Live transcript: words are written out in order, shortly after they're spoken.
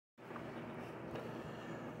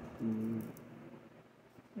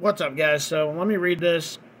What's up, guys? So let me read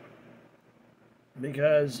this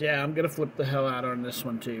because, yeah, I'm going to flip the hell out on this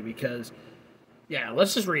one too because, yeah,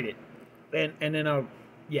 let's just read it. And then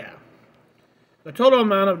yeah. The total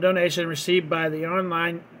amount of donation received by the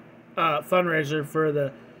online fundraiser for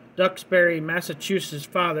the Duxbury, Massachusetts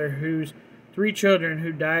father whose 3 children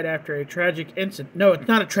who died after a tragic incident. No, it's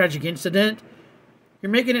not a tragic incident.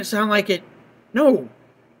 You're making it sound like it. No,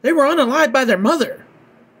 they were unalived by their mother.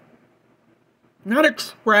 Not a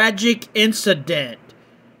tragic incident.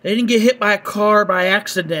 They didn't get hit by a car by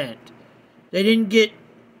accident. They didn't get...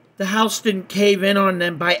 The house didn't cave in on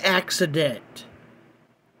them by accident.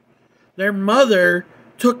 Their mother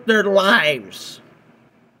took their lives.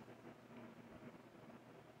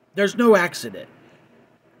 There's no accident.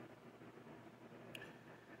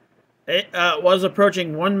 It was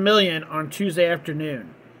approaching 1 million on Tuesday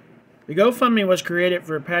afternoon. The GoFundMe was created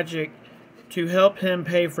for Patrick to help him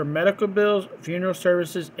pay for medical bills, funeral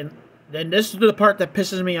services, and then this is the part that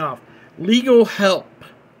pisses me off. Legal help.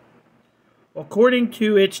 According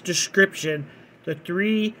to its description, the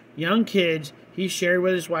 3 young kids he shared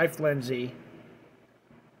with his wife, Lindsay,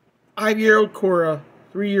 5-year-old Cora,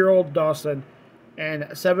 3-year-old Dawson, and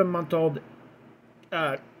 7-month-old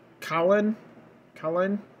Colin.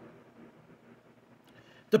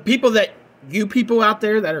 The people that you people out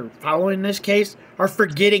there that are following this case are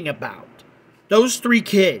forgetting about. Those 3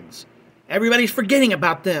 kids. Everybody's forgetting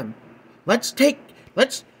about them. Let's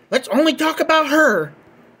only talk about her.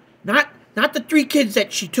 Not the 3 kids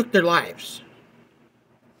that she took their lives.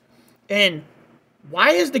 And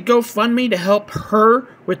why is the GoFundMe to help her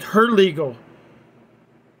with her legal?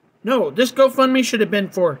 No, this GoFundMe should have been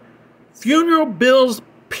for funeral bills,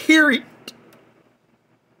 period.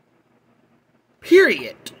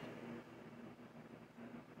 Period.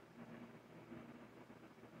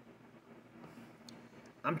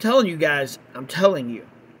 I'm telling you guys, I'm telling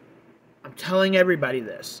everybody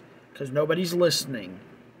this, because nobody's listening.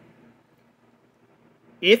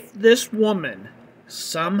 If this woman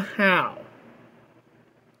somehow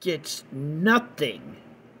gets nothing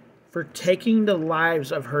for taking the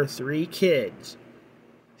lives of her 3 kids,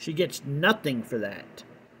 she gets nothing for that.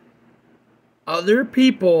 Other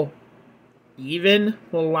people, even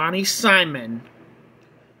Lonnie Simon,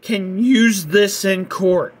 can use this in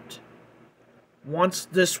court once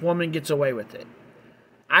this woman gets away with it.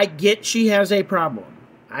 I get she has a problem.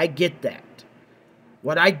 I get that.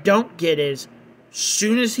 What I don't get is,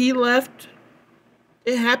 soon as he left,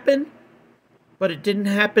 it happened, but it didn't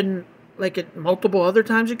happen like it multiple other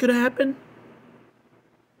times it could have happened.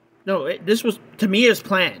 No, this was, to me, is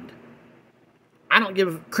planned. I don't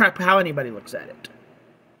give a crap how anybody looks at it.